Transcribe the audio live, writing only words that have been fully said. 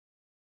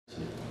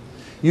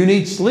You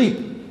need sleep.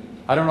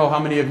 I don't know how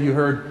many of you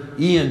heard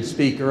Ian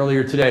speak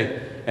earlier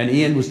today, and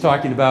Ian was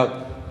talking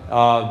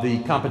about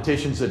the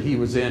competitions that he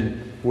was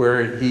in,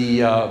 where he,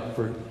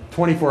 for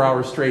 24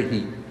 hours straight,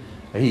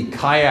 he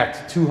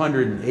kayaked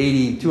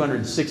 280,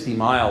 260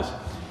 miles.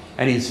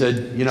 And he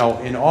said, you know,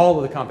 in all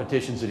of the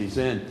competitions that he's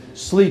in,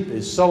 sleep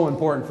is so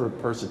important for a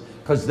person,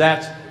 because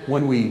that's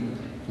when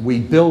we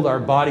build our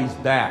bodies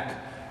back,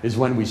 is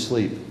when we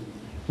sleep.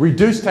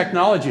 Reduce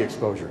technology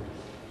exposure.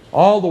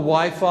 All the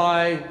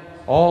Wi-Fi,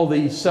 all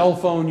the cell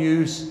phone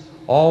use,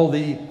 all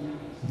the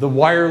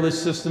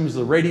wireless systems,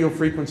 the radio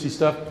frequency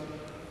stuff,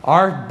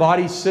 our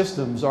body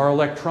systems are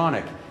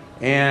electronic.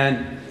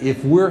 And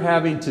if we're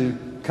having to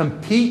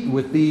compete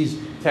with these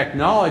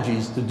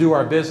technologies to do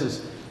our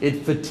business,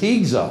 it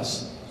fatigues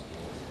us.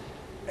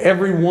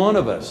 Every one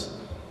of us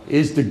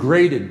is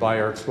degraded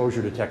by our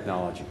exposure to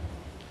technology.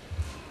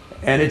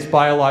 And it's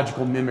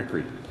biological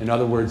mimicry. In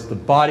other words, the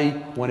body,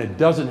 when it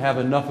doesn't have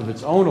enough of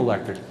its own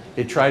electric,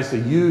 it tries to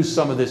use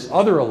some of this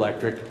other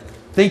electric,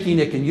 thinking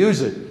it can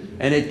use it,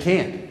 and it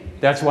can't.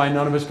 That's why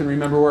none of us can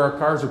remember where our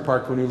cars are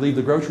parked when we leave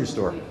the grocery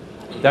store.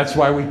 That's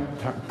why we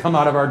come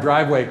out of our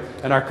driveway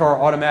and our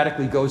car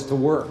automatically goes to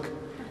work.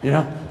 You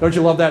know, don't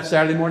you love that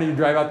Saturday morning you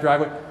drive out the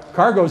driveway?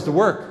 Car goes to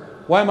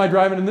work. Why am I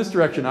driving in this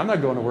direction? I'm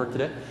not going to work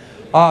today.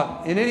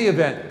 In any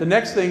event, the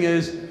next thing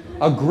is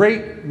a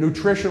great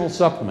nutritional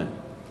supplement.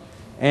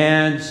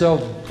 And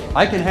so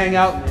I can hang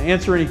out and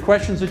answer any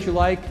questions that you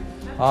like.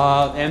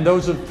 And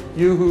those of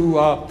you who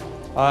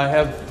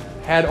have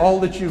had all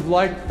that you've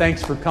liked,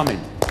 thanks for coming.